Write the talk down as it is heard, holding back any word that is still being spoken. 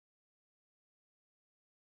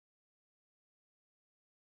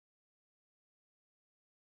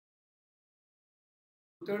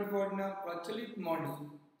ચતુર્થના પ્રચલિત મોડેલ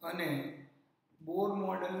અને બોર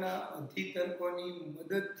મોડેલના અધિતર્કોની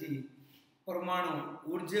મદદથી પરમાણુ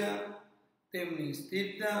ઉર્જા, તેમની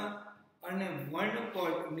સ્થિરતા અને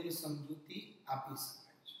વર્ણપટની સમજૂતી આપી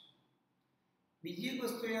શકાય છે. બીજી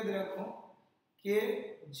વસ્તુ યાદ રાખો કે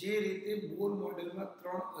જે રીતે બોર મોડેલમાં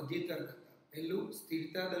 3 અધિતર્ક હતા. પહેલું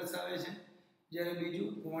સ્થિરતા દર્શાવે છે, જ્યારે બીજું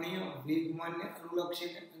કોણીય વેગમાનને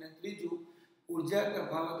અનુલક્ષીને અને ત્રીજું ઊર્જા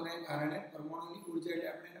તફાવતને કારણે પરમાણુની ઊર્જા એટલે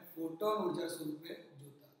આપણે એને ફોટોન ઊર્જા સ્વરૂપે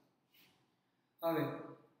જોતા. હવે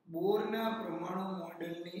બોરના પરમાણુ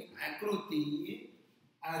મોડેલની આકૃતિ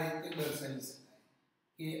આ રીતે દર્શાવી શકાય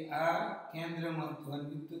કે આ કેન્દ્રમાં ધન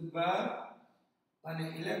વિદ્યુતભાર અને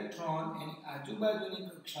ઇલેક્ટ્રોન એની આજુબાજુની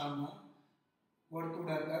કક્ષામાં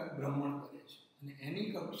વર્તુળાકાર ભ્રમણ કરે છે અને એની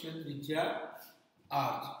કક્ષીય ત્રિજ્યા r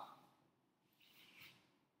છે.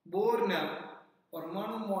 બોરના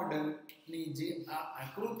પરમાણુ મોડેલની જે આ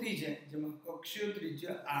આકૃતિ છે જેમાં કક્ષીય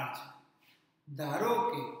ત્રિજ્યા r છે. ધારો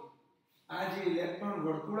કે આ જે ઇલેક્ટ્રોન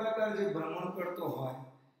વર્તુળાકાર જે ભ્રમણ કરતો હોય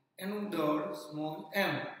એનું દળ સ્મોલ m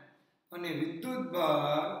અને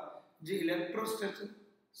વિદ્યુતભાર જે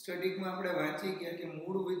ઇલેક્ટ્રોસ્ટેટિકમાં આપણે વાંચી ગયા કે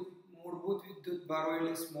મૂળભૂત વિદ્યુતભાર હોય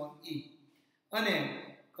એટલે સ્મોલ e અને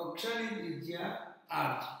કક્ષાની ત્રિજ્યા r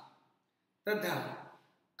છે તથા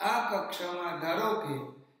આ કક્ષામાં ધારો કે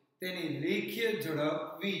તેની રેખીય ઝડપ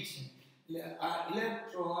v છે. એટલે આ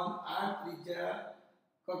ઇલેક્ટ્રોન આ ત્રિજ્યા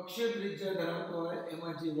કક્ષીય ત્રિજ્યા ધરાવતો હોય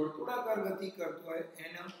એમાં જે વર્તુળાકાર ગતિ કરતો હોય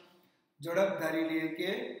એનો ઝડપ ધારી લઈએ કે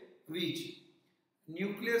v છે.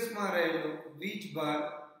 ન્યુક્લિયસમાં રહેલો વીજભાર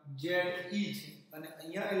Ze છે અને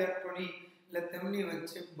અહીંયા ઇલેક્ટ્રોન એટલે તેમની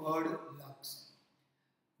વચ્ચે બળ લાગશે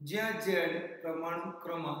જ્યાં Z પરમાણુ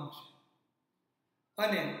ક્રમાંક છે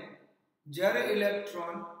અને જ્યારે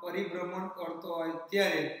ઇલેક્ટ્રોન પરિભ્રમણ કરતો હોય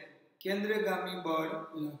ત્યારે કેન્દ્રગામી બળ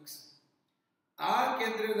લાગશે. આ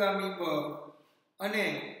કેન્દ્રગામી બળ અને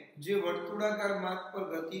જે વર્તુળાકાર માર્ગ પર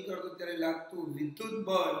ગતિ કરતો ત્યારે લાગતું વિદ્યુત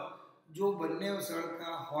બળ જો બંને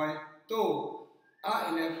સરખા હોય તો આ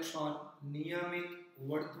ઇલેક્ટ્રોન નિયમિત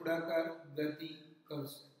વર્તુળાકાર ગતિ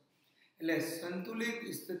કરશે. એટલે સંતુલિત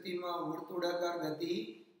સ્થિતિમાં વર્તુળાકાર ગતિ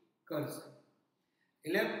કરશે.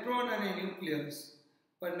 ઇલેક્ટ્રોન અને ન્યુક્લિયસ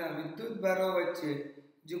પરના વિદ્યુતભારો વચ્ચે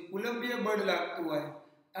જે કુલંબીય બળ લાગતું હોય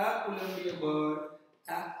આ કુલંબીય બળ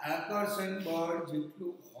આ આકર્ષણ બળ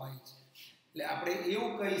જેટલું હોય છે. એટલે આપણે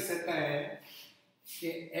એવું કહી શકાય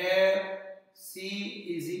કે F c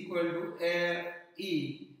F e.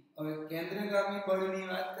 હવે કેન્દ્રગામી બળની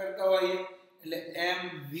વાત કરતા હોઈએ એટલે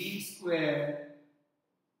mv²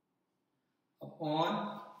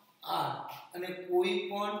 r અને કોઈ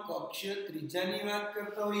પણ કક્ષીય ત્રિજ્યાની વાત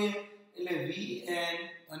કરતા હોઈએ એટલે vn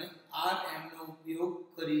અને rm નો ઉપયોગ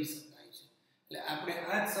કરી શકાય છે. એટલે આપણે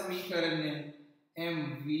આ જ સમીકરણને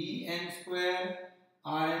mvn²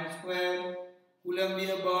 rn²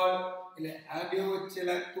 કુલંબીય બળ એટલે આ બે વચ્ચે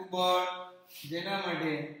લાગતું બળ જેના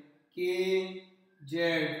માટે k z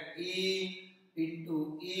e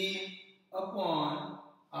r².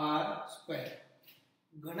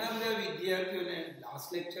 ઘણા બધા વિદ્યાર્થીઓને લાસ્ટ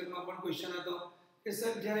લેક્ચરમાં પણ ક્વેશ્ચન હતો કે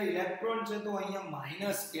સર જ્યારે ઇલેક્ટ્રોન છે તો અહીંયા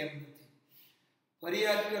માઈનસ કેમ નથી? ફરી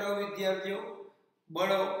યાદ કરો વિદ્યાર્થીઓ,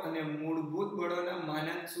 બળો અને મૂળભૂત બળોના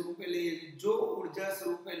માનાંક સ્વરૂપે લઈએ. જો ઊર્જા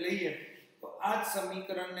સ્વરૂપે લઈએ તો આ જ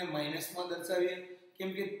સમીકરણને માઈનસમાં દર્શાવીએ કેમ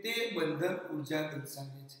કે તે બંધક ઊર્જા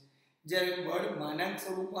દર્શાવે છે. જ્યારે બળ માનાંક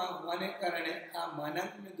સ્વરૂપમાં હોવાને કારણે આ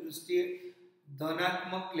માનાંકની દૃષ્ટિએ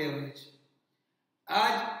ધનાત્મક લેવાય છે. આ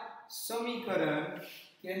જ સમીકરણ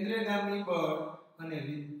કેન્દ્રગામી બળ અને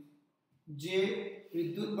જે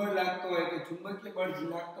વિદ્યુત બળ લાગતો હોય કે ચુંબકીય બળ જે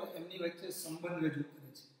લાગતો હોય એમની વચ્ચે સંબંધ રજૂ કરે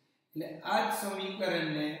છે. એટલે આ જ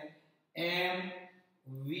સમીકરણને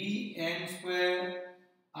mvn²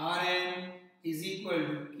 rn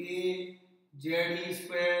k ze²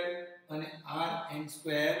 અને rn²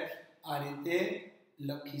 આ રીતે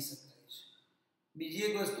લખી શકાય છે. બીજી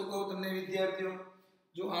એક વસ્તુ કહું તમને વિદ્યાર્થીઓ,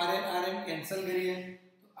 જો rn rn કેન્સલ કરીએ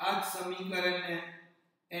તો આ જ સમીકરણને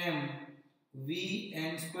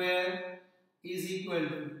mvn²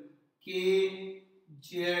 k ze²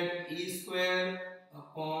 rn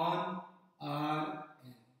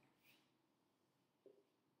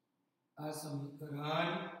આ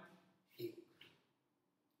સમીકરણ 1.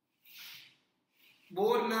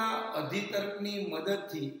 બોરના અધિતર્કની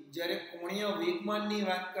મદદથી જ્યારે કોણીય વેગમાનની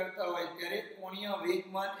વાત કરતા હોય ત્યારે કોણીય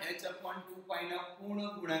વેગમાન h/2π ના પૂર્ણ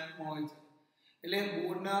ગુણાંકમાં હોય છે. એટલે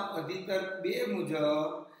બોરના અધિતર્ક 2 મુજબ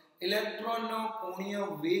ઇલેક્ટ્રોનનો કોણીય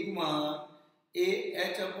વેગમાન એ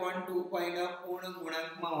h/2π ના પૂર્ણ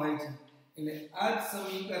ગુણાંકમાં હોય છે. એટલે આ જ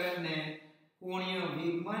સમીકરણને કોણીય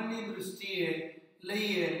વેગમાનની દૃષ્ટિએ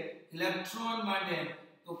લઈએ ઇલેક્ટ્રોન માટે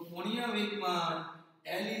તો કોણીય વેગમાન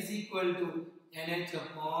L =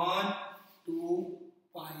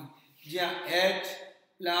 nh/2π જ્યાં h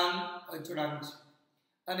પ્લાન્ક અચળાંક છે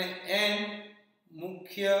અને n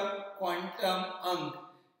મુખ્ય ક્વોન્ટમ અંક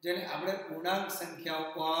જેને આપણે પૂર્ણાંક સંખ્યાઓ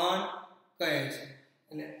પણ કહે છે.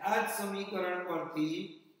 એટલે આ જ સમીકરણ પરથી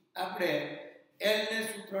આપણે l ને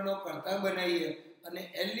સૂત્રનો કર્તા બનાવીએ અને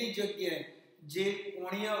l ની જગ્યાએ જે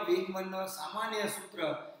કોણીય વેગમાનનો સામાન્ય સૂત્ર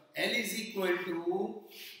l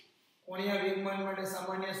કોણીય વેગમાન માટે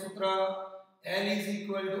સામાન્ય સૂત્ર l r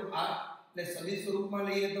એટલે સદિશ સ્વરૂપમાં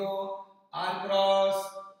લઈએ તો r ક્રોસ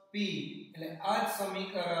p એટલે આ જ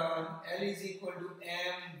સમીકરણ l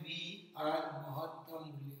mvr મહત્તમ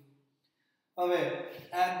મૂલ્ય. હવે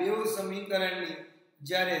આ બે સમીકરણની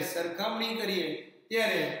જ્યારે સરખામણી કરીએ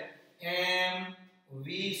ત્યારે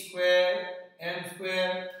mv2 m2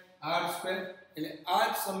 r2 એટલે આ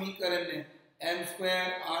જ સમીકરણને m2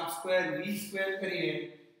 r2 v2 કરીએ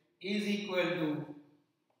is equal to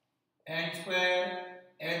n2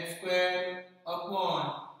 h2 upon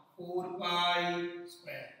 4pi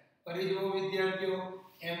square. ફરી જો વિદ્યાર્થીઓ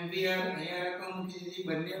mvr અહીંયા રકમ મૂકી દીધી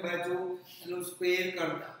બંને બાજુ એનું સ્ક્વેર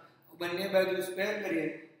કરતા બંને બાજુ સ્ક્વેર કરીએ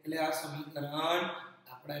એટલે આ સમીકરણ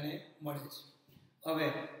આપણને મળે છે. હવે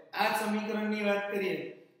આ સમીકરણની વાત કરીએ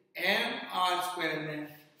mr2 ને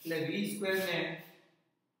એટલે v2 ને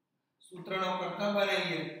સૂત્રનો કર્તા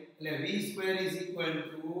બનાવીએ એટલે v2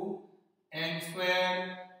 n2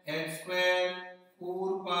 h2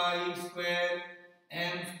 4pi square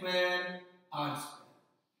m2 r2.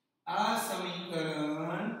 આ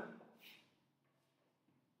સમીકરણ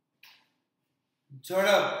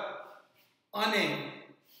ઝડપ અને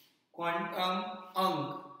ક્વોન્ટમ અંક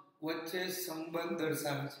વચ્ચે સંબંધ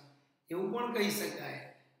દર્શાવે છે એવું પણ કહી શકાય.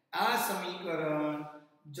 આ સમીકરણ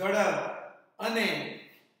ઝડપ અને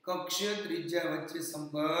કક્ષીય ત્રિજ્યા વચ્ચે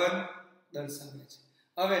સંબંધ દર્શાવે છે.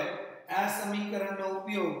 હવે આ સમીકરણનો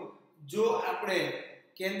ઉપયોગ જો આપણે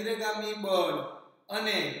કેન્દ્રગામી બળ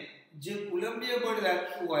અને જે કુલંબીય બળ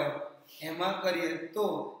લાગતું હોય એમાં કરીએ તો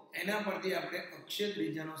એના પરથી આપણે કક્ષીય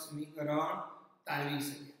ત્રિજ્યાનું સમીકરણ તારવી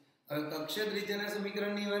શકીએ. હવે કક્ષીય ત્રિજ્યાના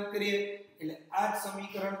સમીકરણની વાત કરીએ એટલે આ જ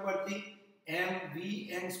સમીકરણ પરથી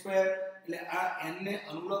mvn2 એટલે આ n ને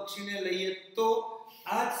અનુલક્ષીને લઈએ તો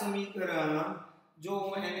આ જ સમીકરણ જો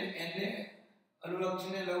હું n ને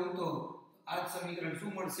અનુલક્ષીને લઉં તો આ જ સમીકરણ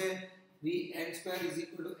શું મળશે vn2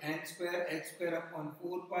 n2 h2 upon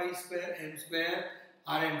 4pi square m2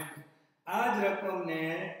 rn2. આ જ રકમને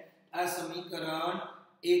આ સમીકરણ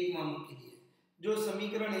 1 માં મૂકી દઈએ. જો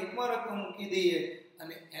સમીકરણ 1 માં રકમ મૂકી દઈએ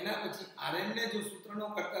અને એના પછી rn ને જો સૂત્રનો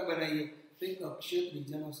કર્તા બનાવીએ તો એક કક્ષીય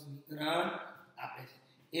ત્રિજ્યાનું સમીકરણ આપે છે.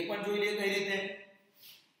 એ પણ જોઈ લઈએ કઈ રીતે.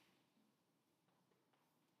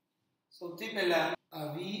 સૌથી પહેલા આ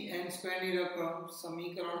vn2 ની રકમ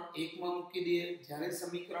સમીકરણ 1 માં મૂકી દઈએ. જ્યારે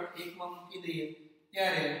સમીકરણ 1 માં મૂકી દઈએ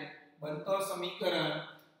ત્યારે બનતો સમીકરણ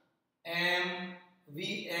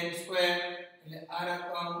mvn2 એટલે આ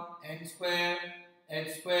રકમ n2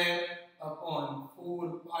 h2 upon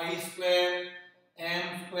 4pi square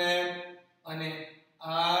m2 અને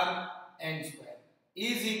rn2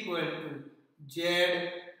 is equal to z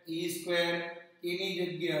e square એની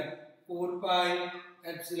જગ્યા 4pi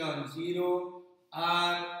epsilon 0 r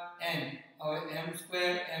n. હવે m2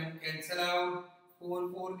 m cancel out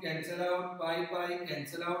 4 cancel out pi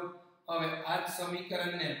cancel out. હવે આ જ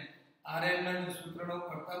સમીકરણને rn ના સૂત્રનો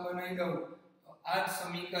કર્તા બનાવી દઉં તો આ જ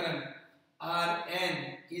સમીકરણ rn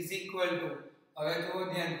is equal to હવે જો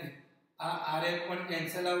ધ્યાનથી આ rn પણ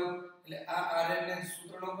કેન્સલ આઉટ એટલે આ rn ને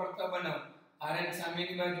સૂત્રનો કર્તા બનાવ rn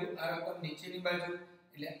સામેની બાજુ આ રકમ નીચેની બાજુ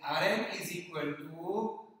એટલે rn is equal to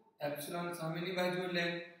epsilon સામેની બાજુ એટલે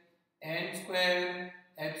n2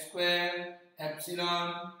 h2 એપ્સિલોન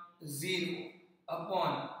 0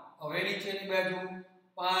 upon હવે નીચેની બાજુ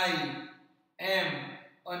pi m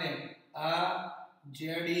અને આ z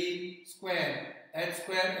square h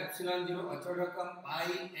square epsilon 0 અચળ રકમ pi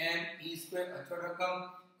m e સ્ક્વેર અચળ રકમ.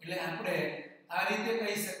 એટલે આપણે આ રીતે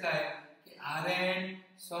કહી શકાય કે rn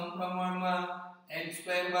સમપ્રમાણમાં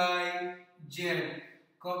n2/z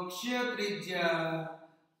કક્ષીય ત્રિજ્યા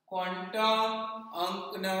ક્વોન્ટમ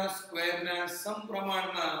અંકના સ્ક્વેરના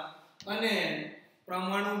સમપ્રમાણમાં અને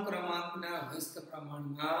પરમાણુ ક્રમાંકના વ્યસ્ત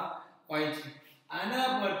પ્રમાણમાં હોય છે. આના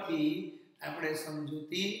પરથી આપણે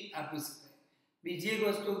સમજૂતી આપી શકાય. બીજી એક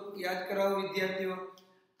વસ્તુ યાદ કરાવો વિદ્યાર્થીઓ,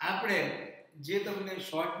 આપણે જે તમને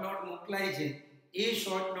શોર્ટ નોટ મોકલાય છે એ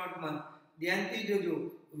શોર્ટ નોટમાં ધ્યાનથી જોજો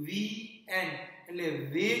vn એટલે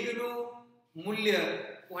વેગનું મૂલ્ય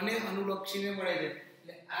કોને અનુલક્ષીને મળે છે.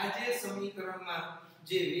 એટલે આ જે સમીકરણમાં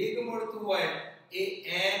જે વેગ મળતું હોય એ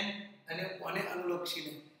n અને કોને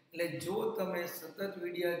અનુલક્ષીને. એટલે જો તમે સતત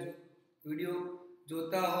વિડિયો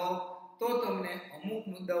જોતા હો તો તમને અમુક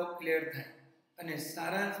મુદ્દાઓ ક્લિયર થાય. અને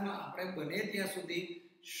સારાંશમાં આપણે બને ત્યાં સુધી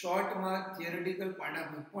શોર્ટમાં થિયરિટિકલ પાર્ટ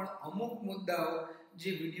આપું, પણ અમુક મુદ્દાઓ જે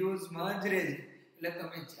વિડીયોઝમાં જ રહે છે, એટલે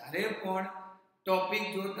તમે જ્યારે પણ ટોપિક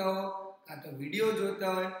જોતા હો કાં તો વિડીયો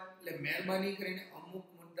જોતા હોય એટલે મહેરબાની કરીને અમુક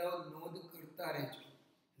મુદ્દાઓ નોંધ કરતા રહેજો.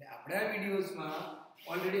 એટલે આપણા વિડીયોઝમાં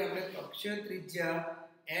ઓલરેડી આપણે કક્ષીય ત્રિજ્યા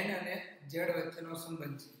n અને z વચ્ચેનો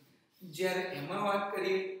સંબંધ છે, જ્યારે એમાં વાત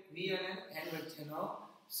કરીએ v અને n વચ્ચેનો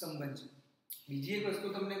સંબંધ છે. બીજી એક વસ્તુ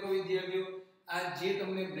તમને કહું વિદ્યાર્થીઓ, આ જે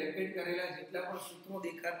તમને બ્રેકેટ કરેલા જેટલા પણ સૂત્રો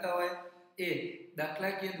દેખાતા હોય એ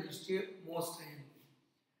દાખલાકીય દૃષ્ટિએ મોસ્ટ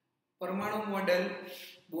પરમાણુ મોડેલ,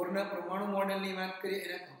 બોરના પરમાણુ મોડેલની વાત કરીએ,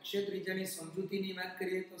 એના કક્ષીય ત્રિજ્યાની સમજૂતીની વાત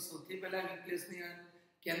કરીએ તો સૌથી પહેલા ન્યુક્લિયસની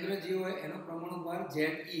કેન્દ્ર જે હોય એનો પરમાણુ ભાર Ze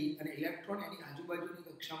અને ઇલેક્ટ્રોન એની આજુબાજુની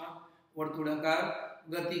કક્ષામાં વર્તુળાકાર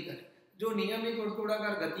ગતિ કરે. જો નિયમિત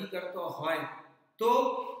વર્તુળાકાર ગતિ કરતો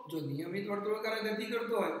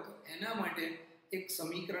હોય તો એના માટે એક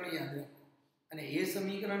સમીકરણ યાદ રાખો, અને એ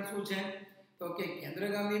સમીકરણ શું છે તો કે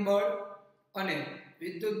કેન્દ્રગામી બળ અને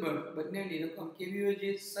વિદ્યુત બળ બંનેની રકમ કેવી હોય છે?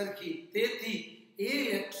 સરખી. તેથી એ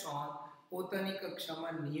ઇલેક્ટ્રોન પોતાની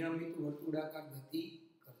કક્ષામાં નિયમિત વર્તુળાકાર ગતિ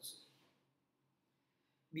કરશે.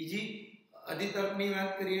 બીજી અધિતર્કની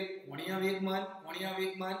વાત કરીએ, કોણીય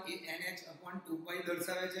વેગમાન એ nh/2π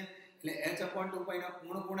દર્શાવે છે, એટલે h/2π ના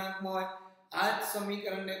પૂર્ણ ગુણાંકમાં હોય. આ જ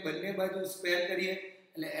સમીકરણને બંને બાજુ સ્ક્વેર કરીએ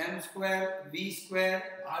એટલે m2 v2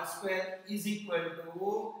 r2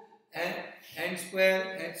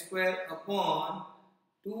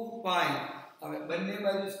 n2h2/2π. હવે બંને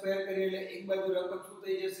બાજુ સ્ક્વેર કરીએ એટલે એક બાજુ રકમ શું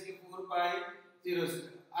થઈ જશે કે 4π02.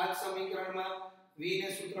 આ જ સમીકરણમાં v ને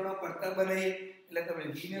સૂત્રનો કર્તા બનાવીએ એટલે તમે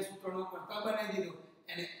v ને સૂત્રનો કર્તા બનાવી દીધો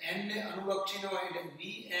અને n ને અનુલક્ષીને હોય એટલે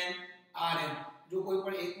vn rn. જો કોઈ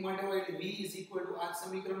પણ એક માટે હોય એટલે v આ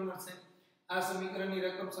સમીકરણ મળશે. આ સમીકરણની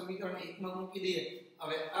રકમ સમીકરણ 1 માં મૂકી દઈએ.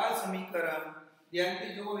 હવે આ સમીકરણ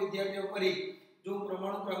ધ્યાનથી જુઓ વિદ્યાર્થીઓ, ફરી જો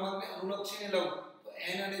પરમાણુ ક્રમાંકને અનુલક્ષીને લઉં તો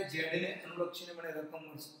n અને z ને અનુલક્ષીને મને રકમ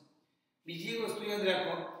મળશે. બીજી વસ્તુ યાદ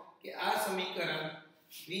રાખો કે આ સમીકરણ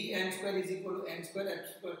vn2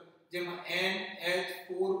 n2h2 જેમાં n h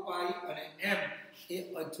 4π અને m એ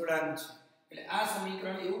અચળાંક છે, એટલે આ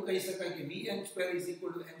સમીકરણ એવું કહી શકાય કે vn2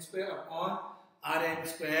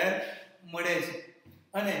 n2/rn2 મળે છે.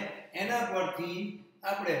 અને એના પરથી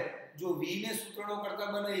આપણે જો v ને સૂત્રનો કર્તા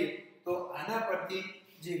બનાવીએ તો આના પરથી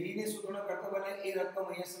જે v ને સૂત્રનો કર્તા બને એ રકમ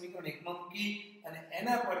અહીંયા સમીકરણ 1 માં મૂકી અને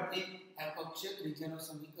એના પરથી આ કક્ષીય ત્રિજ્યાનો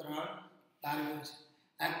સમીકરણ તારવ્યું છે.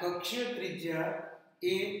 આ કક્ષીય ત્રિજ્યા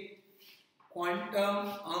એ ક્વોન્ટમ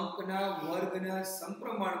અંકના વર્ગના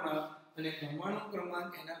સમપ્રમાણમાં અને પરમાણુ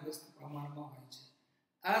ક્રમાંક એના વ્યસ્ત પ્રમાણમાં હોય છે.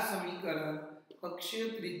 આ સમીકરણ કક્ષીય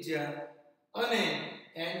ત્રિજ્યા અને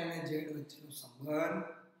n અને z વચ્ચેનો સંબંધ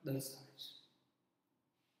દર્શાવે છે.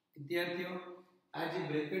 વિદ્યાર્થીઓ, આ જે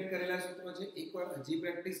બ્રેકેટ કરેલા સૂત્રો છે એકવાર હજી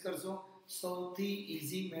પ્રેક્ટિસ કરશો. સૌથી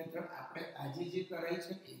ઈઝી મેથડ આપણે આજે જે કરાઈ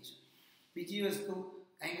છે એ છે. બીજી વસ્તુ,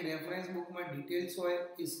 કંઈક રેફરન્સ બુકમાં ડિટેલ્સ હોય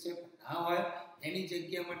એ સ્ટેપ ના હોય એની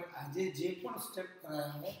જગ્યા માટે આજે જે પણ સ્ટેપ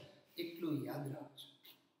કરાયા હોય એટલું યાદ રાખજો.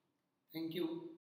 Thank you.